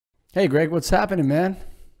Hey Greg, what's happening, man?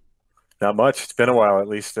 Not much. It's been a while, at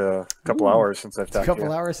least a couple Ooh, hours since I've it's a talked to you.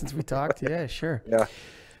 couple hours since we talked. Yeah, sure. Yeah.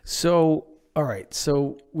 So, all right.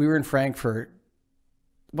 So we were in Frankfurt.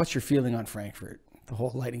 What's your feeling on Frankfurt? The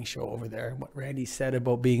whole lighting show over there. What Randy said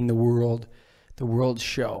about being the world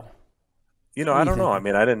show. What are I you don't know. I thinking?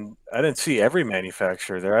 mean, I didn't see every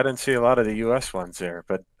manufacturer there. I didn't see a lot of the US ones there,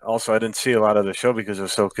 but also I didn't see a lot of the show because it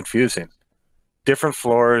was so confusing. Different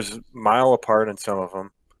floors, mile apart in some of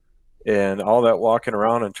them, and all that walking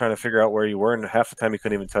around and trying to figure out where you were, and half the time you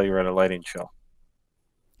couldn't even tell you were at a lighting show.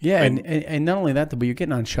 Yeah, I and, mean, and and not only that, but you're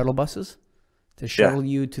getting on shuttle buses to yeah, shuttle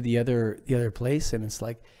you to the other place, and it's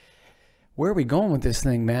like, where are we going with this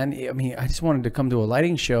thing, man? I mean, I just wanted to come to a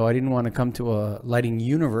lighting show. I didn't want to come to a lighting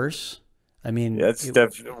universe. I mean, that's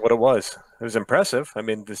what it was. It was impressive. I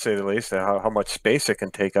mean, to say the least, how much space it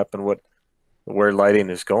can take up and what where lighting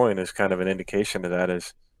is going is kind of an indication of that.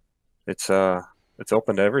 Is it's uh it's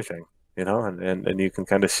open to everything, and you can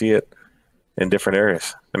kind of see it in different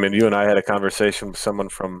areas. I mean, you and I had a conversation with someone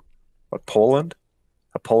from Poland,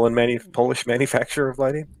 Polish manufacturer of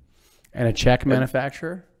lighting, and a Czech and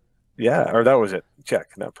manufacturer. yeah, or that was it,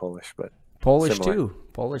 Czech, not Polish, but similar.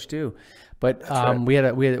 Polish too. But That's right. we had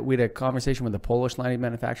a conversation with a Polish lighting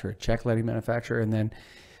manufacturer, a Czech lighting manufacturer, and then,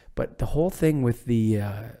 but the whole thing with the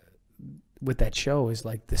with that show is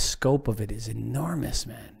like the scope of it is enormous,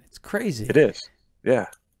 man. It's It crazy. is, yeah,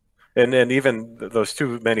 and even those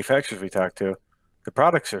two manufacturers we talked to, the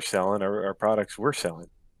products they're selling are products we're selling.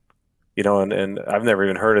 And I've never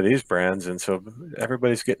even heard of these brands, and so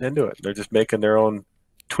everybody's getting into it. They're just making their own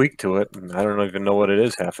tweak to it, and I don't even know what it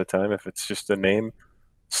is half the time, if it's just a name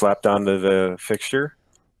slapped onto the fixture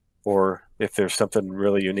or if there's something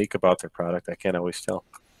really unique about their product. I can't always tell.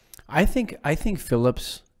 I think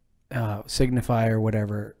Philips, Signify or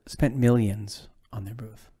whatever spent millions on their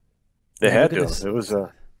booth. I They mean, look had at to. this. It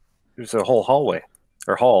was a whole hallway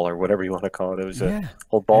or hall or whatever you want to call it. It was a Yeah,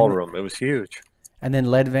 whole and ballroom. It was huge. and then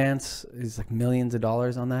Lead Vance is like millions of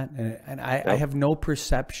dollars on that, and I Yep. have no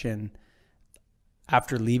perception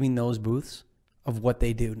after leaving those booths of what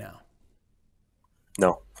they do now.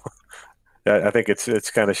 No, I think it's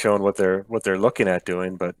kind of showing what they're looking at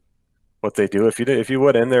doing, but what they do. If you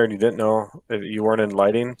went in there and you didn't know, if you weren't in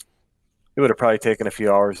lighting, it would have probably taken a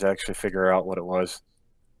few hours to actually figure out what it was,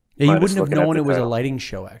 Yeah, you minus wouldn't have looking at known the it was a title. lighting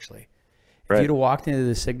show, actually. If you'd Right. have walked into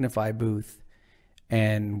the Signify booth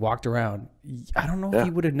and walked around, I don't know if Yeah.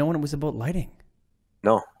 you would have known it was about lighting.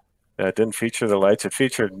 No, it didn't feature the lights. It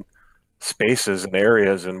featured spaces and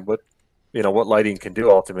areas and what lighting can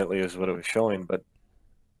do ultimately is what it was showing. But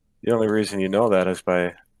the only reason you know that is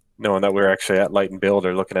by knowing that we're actually at Light and Build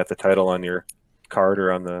or looking at the title on your card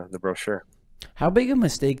or on the brochure. How big a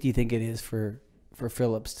mistake do you think it is for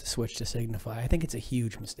Philips to switch to Signify? I think it's a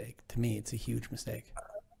huge mistake. To me, it's a huge mistake.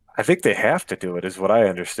 I think they have to do it, is what I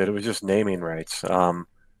understood. It was just naming rights.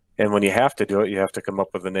 And when you have to do it, you have to come up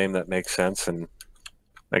with a name that makes sense. And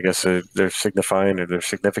I guess they're signifying or they're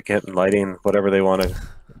significant in lighting, whatever they want to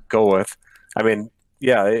go with. I mean,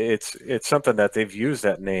 yeah, it's something that they've used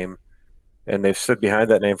that name and they've stood behind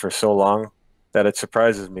that name for so long that it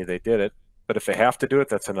surprises me they did it. But if they have to do it,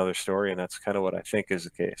 that's another story, and that's kind of what I think is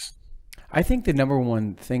the case. I think the number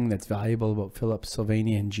one thing that's valuable about Philips,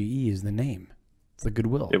 Sylvania, and GE is the name. It's the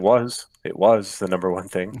goodwill. It was the number one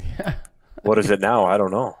thing. What is it now? I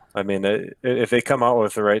don't know. I mean, if they come out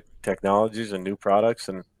with the right technologies and new products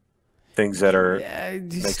and things that are Yeah,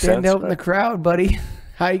 just make stand sense, out in the but crowd, buddy.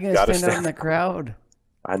 How are you gonna got to stand out in stand. the crowd?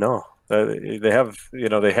 I know. They have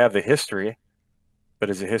the history, but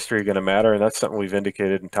is the history going to matter? And that's something we've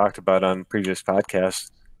indicated and talked about on previous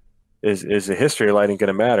podcasts. Is the history of lighting going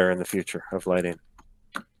to matter in the future of lighting?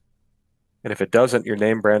 And if it doesn't, your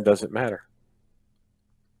name brand doesn't matter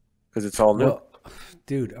because it's all new. Well,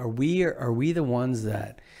 dude, are we the ones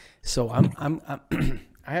that? So I'm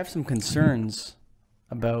I have some concerns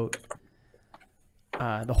about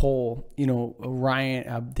the whole.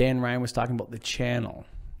 Dan Ryan was talking about the channel.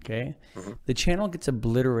 Okay, Hmm. the channel gets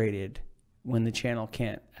obliterated when the channel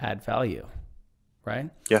can't add value, right?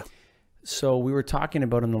 Yeah. So we were talking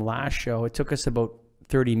about in the last show. It took us about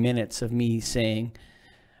 30 minutes of me saying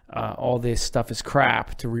all this stuff is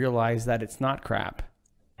crap to realize that it's not crap,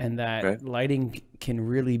 and Right. that lighting can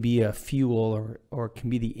really be a fuel or can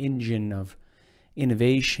be the engine of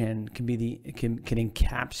innovation, can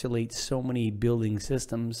encapsulate so many building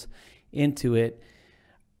systems into it.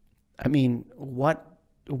 I mean,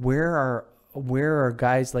 where are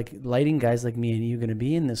guys like lighting guys like me and you going to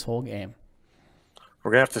be in this whole game?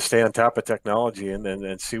 We're gonna have to stay on top of technology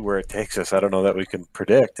and see where it takes us. I don't know that we can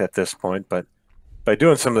predict at this point, but by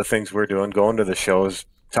doing some of the things we're doing, going to the shows,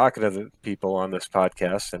 talking to the people on this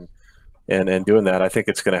podcast, and and doing that, I think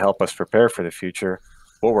it's going to help us prepare for the future.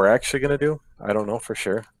 What we're actually going to do, I don't know for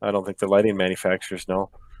sure. I don't think the lighting manufacturers know.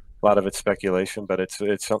 A lot of it's speculation, but it's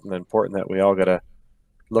something important that we all got to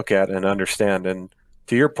look at and understand. And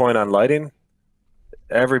to your point on lighting,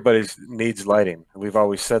 everybody needs lighting. We've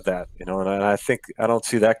always said that, you know, and I think I don't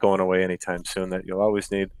see that going away anytime soon, that you'll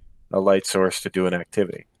always need a light source to do an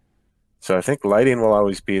activity. So I think lighting will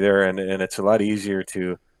always be there, and it's a lot easier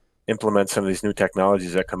to implement some of these new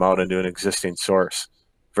technologies that come out into an existing source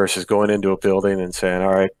versus going into a building and saying,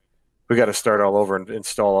 all right, we got to start all over and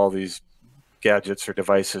install all these gadgets or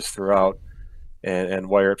devices throughout and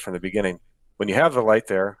wire it from the beginning. When you have the light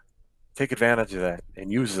there, take advantage of that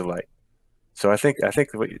and use the light. So I think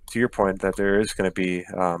to your point, that there is going to be,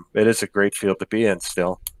 it is a great field to be in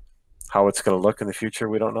still. How it's going to look in the future,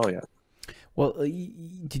 we don't know yet. Well,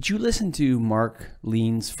 did you listen to Mark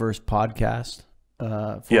Lean's first podcast?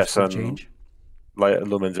 Yes, on Change?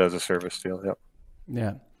 Lumens as a service deal. Yep.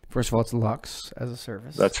 Yeah. First of all, it's Lux as a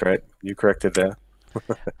service. That's right. You corrected that.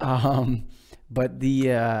 But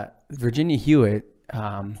the Virginia Hewitt,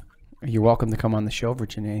 you're welcome to come on the show,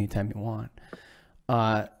 Virginia, anytime you want.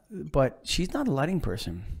 But she's not a lighting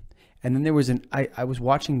person. And then there was I was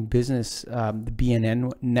watching business, the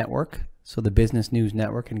BNN network, so the Business News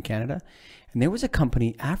Network in Canada, and there was a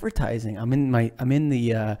company advertising. I'm in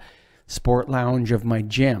the sport lounge of my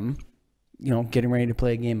gym, you know, getting ready to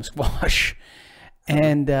play a game of squash,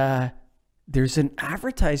 and there's an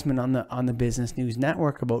advertisement on the Business News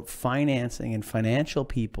Network about financing and financial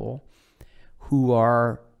people who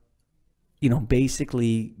are, you know,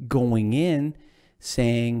 basically going in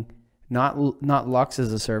saying not Lux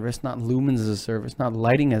as a service, not lumens as a service, not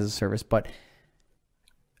lighting as a service, but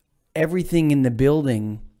everything in the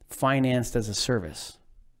building financed as a service.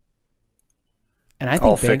 And I think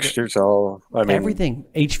all fixtures, everything,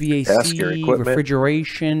 HVAC,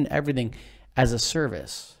 refrigeration, everything as a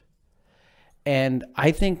service. And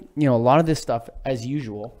I think, you know, a lot of this stuff, as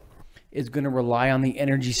usual, is going to rely on the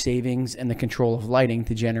energy savings and the control of lighting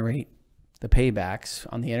to generate the paybacks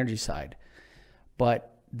on the energy side. But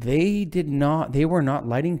they were not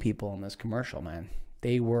lighting people in this commercial, man.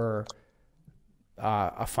 They were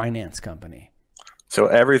a finance company. So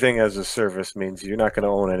everything as a service means you're not going to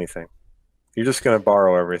own anything. You're just going to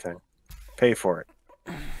borrow everything, pay for it,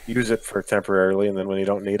 use it for temporarily, and then when you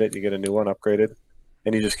don't need it, you get a new one upgraded,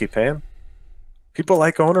 and you just keep paying. People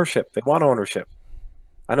like ownership. They want ownership.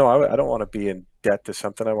 I know I don't want to be in debt to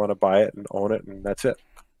something. I want to buy it and own it, and that's it.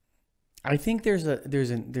 I think there's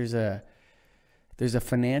a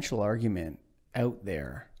financial argument out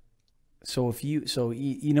there. So if you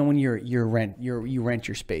know when you rent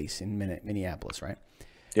your space in Minneapolis, right?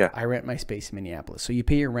 Yeah. I rent my space in Minneapolis. So you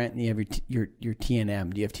pay your rent and you have your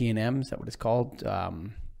T&M. Do you have T&M? Is that what it's called?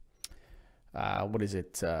 What is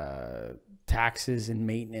it? Taxes and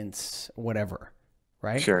maintenance, whatever,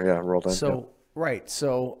 right? Sure, yeah, rolled in. So, yeah. Right.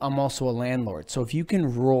 So I'm also a landlord. So if you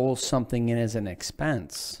can roll something in as an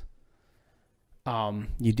expense,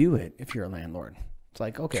 you do it if you're a landlord. It's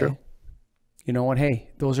like, okay, True. You know what?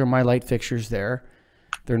 Hey, those are my light fixtures there.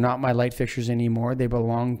 They're not my light fixtures anymore. They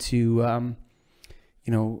belong to,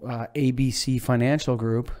 ABC Financial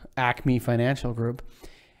Group, Acme Financial Group.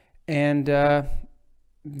 And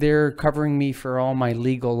they're covering me for all my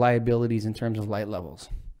legal liabilities in terms of light levels.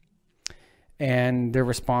 And they're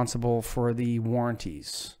responsible for the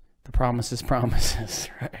warranties, the promises,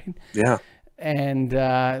 right? Yeah. And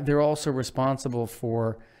they're also responsible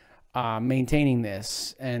for maintaining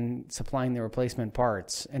this and supplying the replacement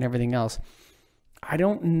parts and everything else. I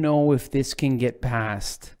don't know if this can get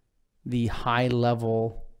past the high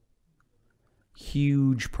level,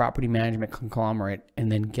 huge property management conglomerate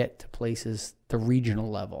and then get to places, the regional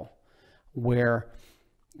level, where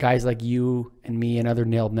guys like you and me and other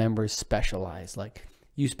NAILD members specialize. Like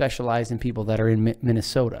you specialize in people that are in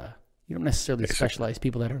Minnesota. You don't necessarily specialize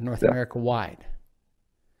people that are North America wide.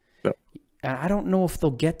 Yep. I don't know if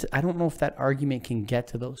I don't know if that argument can get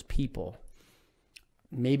to those people.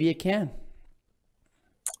 Maybe it can.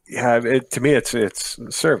 Yeah, to me, it's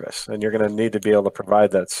service, and you're going to need to be able to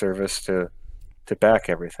provide that service to back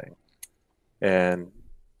everything. And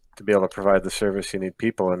to be able to provide the service, you need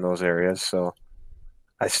people in those areas. So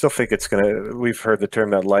I still think it's going to, we've heard the term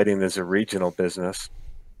that lighting is a regional business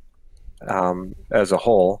as a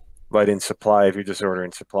whole. Lighting supply, if you're just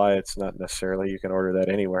ordering supply, it's not necessarily, you can order that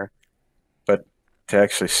anywhere. But to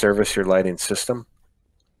actually service your lighting system,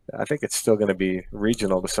 I think it's still going to be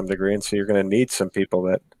regional to some degree. And so you're going to need some people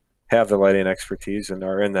that have the lighting expertise and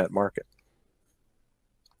are in that market.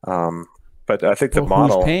 But I think the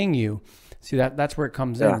model... Who's paying you? See, that's where it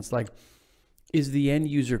comes in. It's like, is the end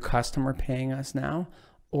user customer paying us now?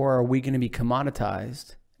 or are we going to be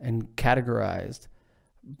commoditized and categorized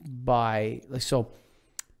by, like, so,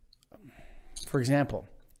 for example,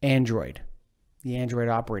 Android, the Android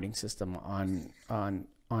operating system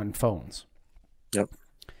on phones. Yep.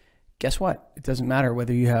 Guess what? It doesn't matter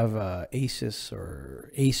whether you have Asus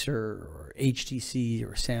or Acer or HTC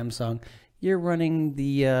or Samsung. You're running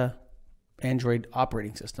the Android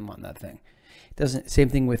operating system on that thing. It doesn't. Same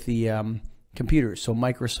thing with the computers. So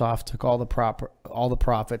Microsoft took all the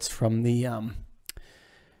profits from the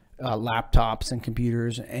laptops and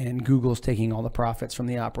computers, and Google's taking all the profits from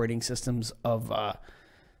the operating systems of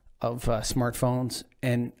smartphones.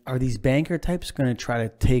 And are these banker types going to try to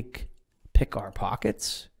pick our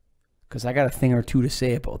pockets? Because I got a thing or two to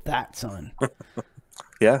say about that, son.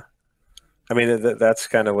 Yeah. I mean, that's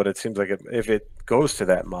kind of what it seems like. If it goes to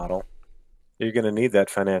that model, you're going to need that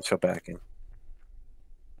financial backing.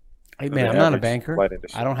 Hey, man, I'm not a banker.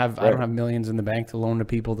 I don't have millions in the bank to loan to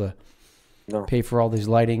people to pay for all this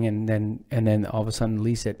lighting and then all of a sudden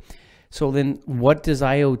lease it. So then what does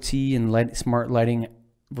IoT and smart lighting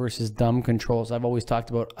versus dumb controls? I've always talked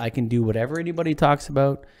about I can do whatever anybody talks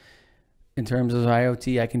about in terms of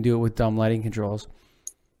IoT. I can do it with dumb lighting controls.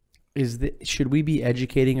 Should we be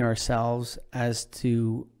educating ourselves as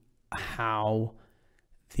to how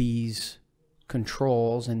these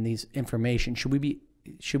controls and these information, should we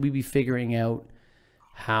be figuring out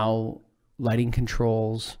how lighting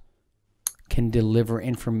controls can deliver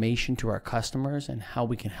information to our customers and how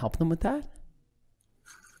we can help them with that?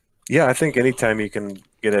 Yeah, I think anytime you can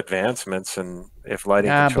get advancements, and if lighting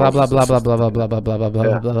controls blah blah blah blah blah blah blah blah blah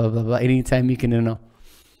blah blah blah blah blah. Anytime you can,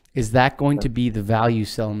 is that going to be the value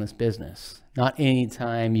sell in this business? Not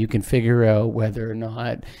anytime you can figure out whether or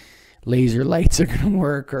not laser lights are going to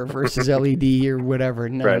work or versus LED or whatever.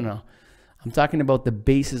 No. I'm talking about the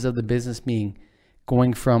basis of the business being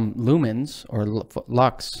going from lumens or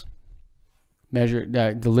lux,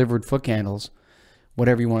 delivered foot candles,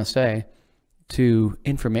 whatever you want to say, to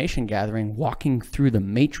information gathering, walking through the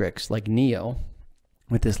matrix like Neo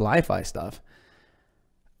with this LiFi stuff.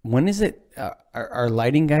 When is it, are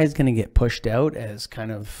lighting guys going to get pushed out as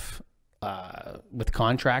kind of, with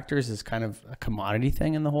contractors as kind of a commodity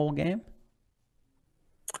thing in the whole game?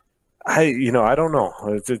 I don't know,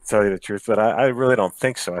 to tell you the truth, but I really don't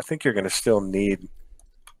think so. I think you're going to still need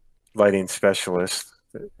lighting specialists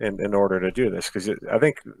in order to do this, because I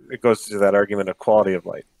think it goes to that argument of quality of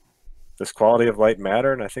light. Does quality of light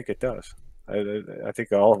matter? And I think it does. I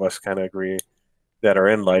think all of us kind of agree that are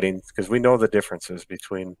in lighting, because we know the differences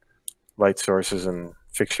between light sources and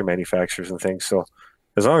fixture manufacturers and things. So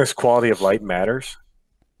as long as quality of light matters,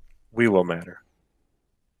 we will matter.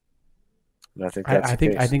 And I think that's I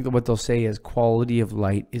think that what they'll say is quality of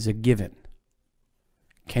light is a given.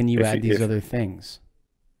 Can you add these other things?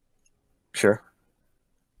 Sure.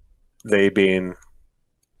 They being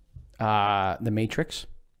the Matrix.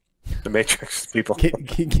 The Matrix people.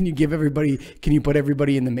 Can you give everybody? Can you put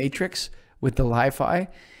everybody in the Matrix with the LiFi?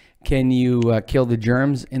 Can you kill the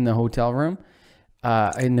germs in the hotel room,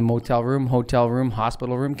 in the motel room, hotel room,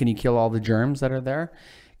 hospital room? Can you kill all the germs that are there?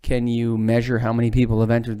 Can you measure how many people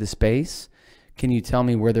have entered the space? Can you tell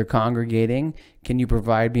me where they're congregating? Can you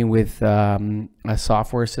provide me with a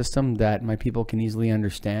software system that my people can easily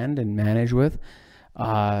understand and manage with?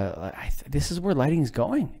 This is where lighting is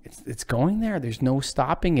going. It's going there. There's no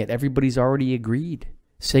stopping it. Everybody's already agreed.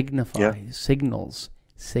 Signals,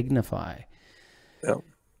 signify. Yep.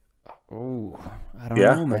 Oh, I don't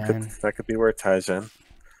know, man. That could be where it ties in.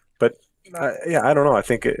 But I don't know. I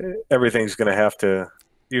think everything's going to have to.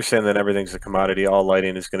 You're saying that everything's a commodity. All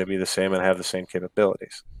lighting is going to be the same and have the same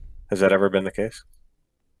capabilities. Has that ever been the case?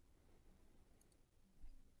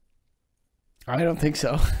 I don't think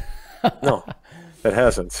so. No, it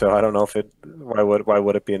hasn't. So I don't know if it. Why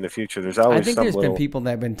would it be in the future? There's always. I think there's been people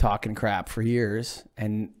that have been talking crap for years,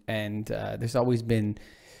 and there's always been.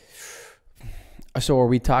 So are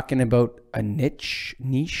we talking about a niche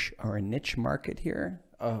or a niche market here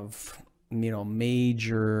of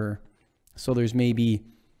major? So there's maybe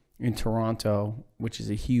in Toronto, which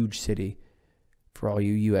is a huge city for all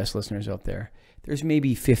you U.S. listeners out there, there's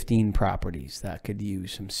maybe 15 properties that could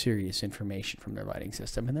use some serious information from their lighting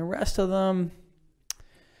system. And the rest of them,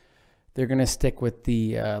 they're going to stick with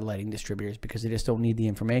the lighting distributors because they just don't need the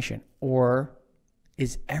information. Or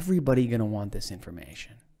is everybody going to want this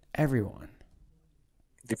information? Everyone.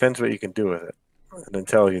 Depends what you can do with it. And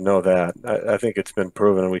until you know that, I think it's been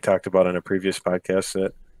proven, and we talked about in a previous podcast,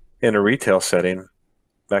 that in a retail setting,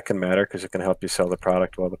 that can matter because it can help you sell the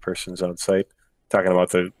product while the person's on site. Talking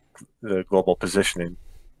about the global positioning.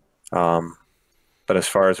 But as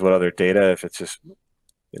far as what other data, if it's just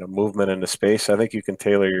movement into space. I think you can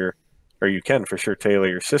you can for sure tailor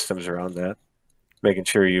your systems around that, making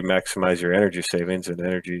sure you maximize your energy savings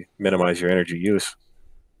and minimize your energy use.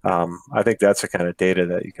 I think that's the kind of data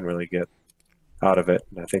that you can really get out of it.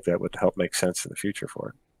 And I think that would help make sense in the future for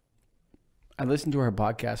it. I listened to our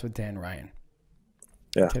podcast with Dan Ryan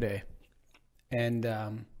today, and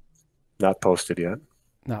not posted yet.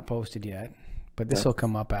 Not posted yet, but this will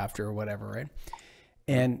come up after or whatever, right?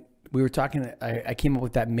 And we were talking, I came up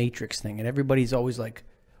with that matrix thing, and everybody's always like,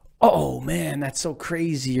 oh man, that's so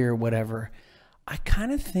crazy or whatever. I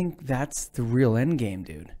kind of think that's the real end game,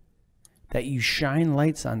 dude. That you shine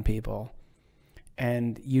lights on people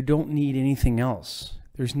and you don't need anything else.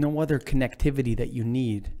 There's no other connectivity that you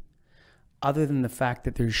need other than the fact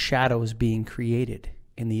that there's shadows being created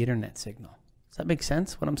in the internet signal. Does that make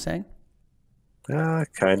sense, what I'm saying?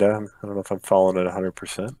 Kind of. I don't know if I'm following it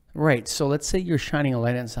 100%. Right. So let's say you're shining a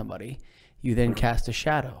light on somebody. You then cast a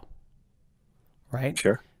shadow, right?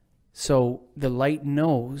 Sure. So the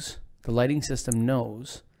lighting system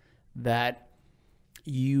knows that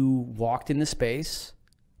you walked into space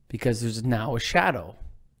because there's now a shadow.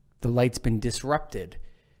 The light's been disrupted.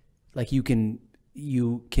 Like the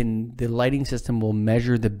lighting system will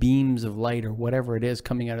measure the beams of light or whatever it is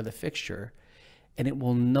coming out of the fixture, and it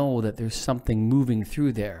will know that there's something moving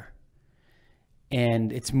through there.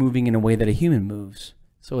 And it's moving in a way that a human moves.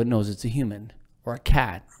 So it knows it's a human or a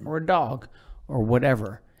cat or a dog or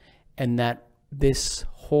whatever. And that this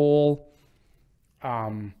whole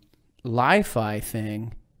LiFi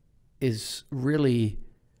thing is really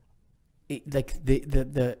like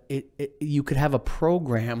you could have a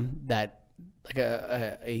program that like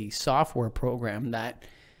a software program that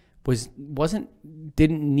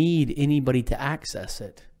didn't need anybody to access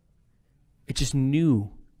it. It just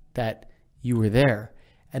knew that you were there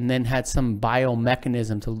and then had some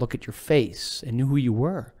biomechanism to look at your face and knew who you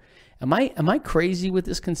were. Am I crazy with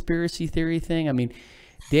this conspiracy theory thing? I mean,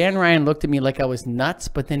 Dan Ryan looked at me like I was nuts,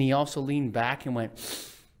 but then he also leaned back and went,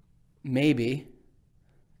 maybe.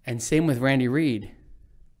 And same with Randy Reed.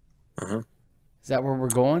 Uh-huh. Is that where we're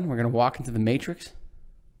going? We're going to walk into the Matrix?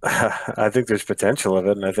 I think there's potential of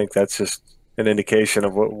it, and I think that's just an indication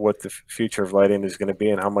of what the future of lighting is going to be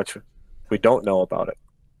and how much we don't know about it.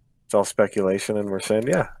 It's all speculation, and we're saying,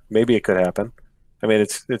 yeah, maybe it could happen. I mean,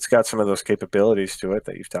 it's got some of those capabilities to it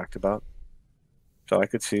that you've talked about. So I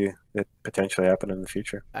could see it potentially happen in the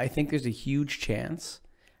future. I think there's a huge chance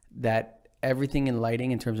that everything in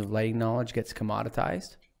lighting, in terms of lighting knowledge, gets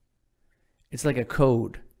commoditized. It's like a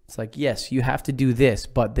code. It's like, yes, you have to do this,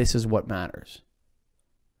 but this is what matters.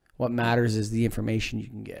 What matters is the information you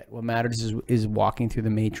can get. What matters is walking through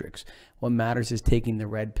the matrix. What matters is taking the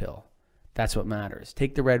red pill. That's what matters.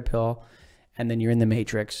 Take the red pill, and then you're in the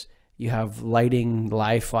matrix. You have lighting,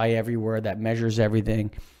 LiFi everywhere that measures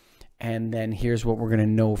everything. And then here's what we're going to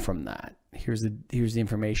know from that. Here's the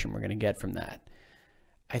information we're going to get from that.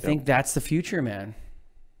 I think that's the future, man.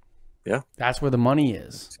 Yeah. That's where the money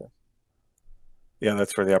is. Yeah,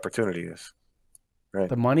 that's where the opportunity is. Right.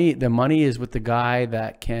 The money is with the guy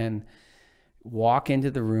that can walk into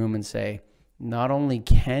the room and say, not only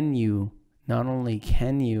can you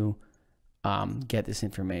get this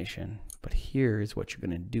information, but here's what you're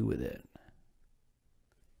going to do with it.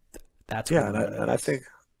 That's what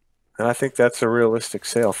and I think that's a realistic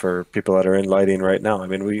sale for people that are in lighting right now. I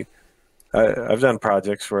mean, I've done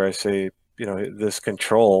projects where I say, this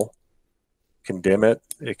control can dim it,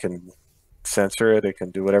 it can censor it, it can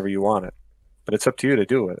do whatever you want it, but it's up to you to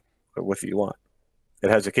do it with what you want. It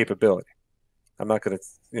has a capability. I'm not going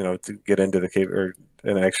to, get into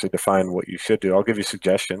and actually define what you should do. I'll give you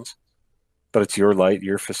suggestions, but it's your light,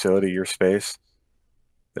 your facility, your space.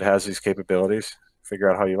 It has these capabilities. Figure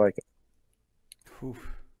out how you like it. Oof.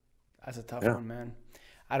 That's a tough one, man.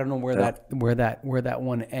 I don't know where that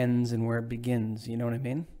one ends and where it begins. You know what I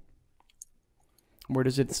mean? Where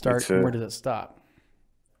does it start and where does it stop?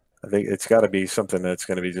 I think it's got to be something that's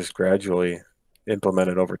going to be just gradually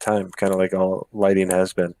implemented over time, kind of like all lighting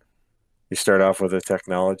has been. You start off with a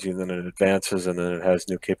technology, and then it advances, and then it has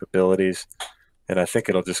new capabilities. And I think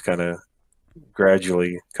it'll just kind of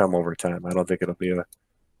gradually come over time. I don't think it'll be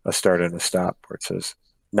a start and a stop where it says,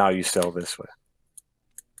 now you sell this way.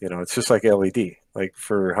 It's just like LED. Like,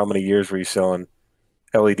 for how many years were you selling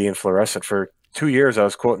LED and fluorescent? For 2 years, I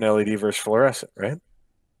was quoting LED versus fluorescent, right?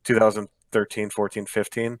 2013, 14,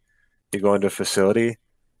 15, you go into a facility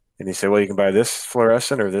and you say, well, you can buy this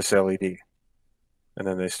fluorescent or this LED. And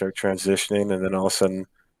then they start transitioning, and then all of a sudden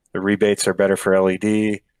the rebates are better for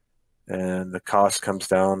LED and the cost comes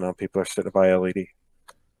down. Now people are starting to buy LED.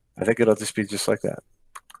 I think it'll just be just like that.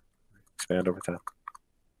 Expand over time.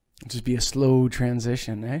 Just be a slow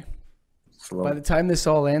transition, eh? Slow. By the time this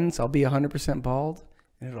all ends, I'll be 100% bald,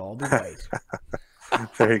 and it'll all be white.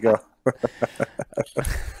 There you go.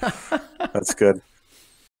 That's good.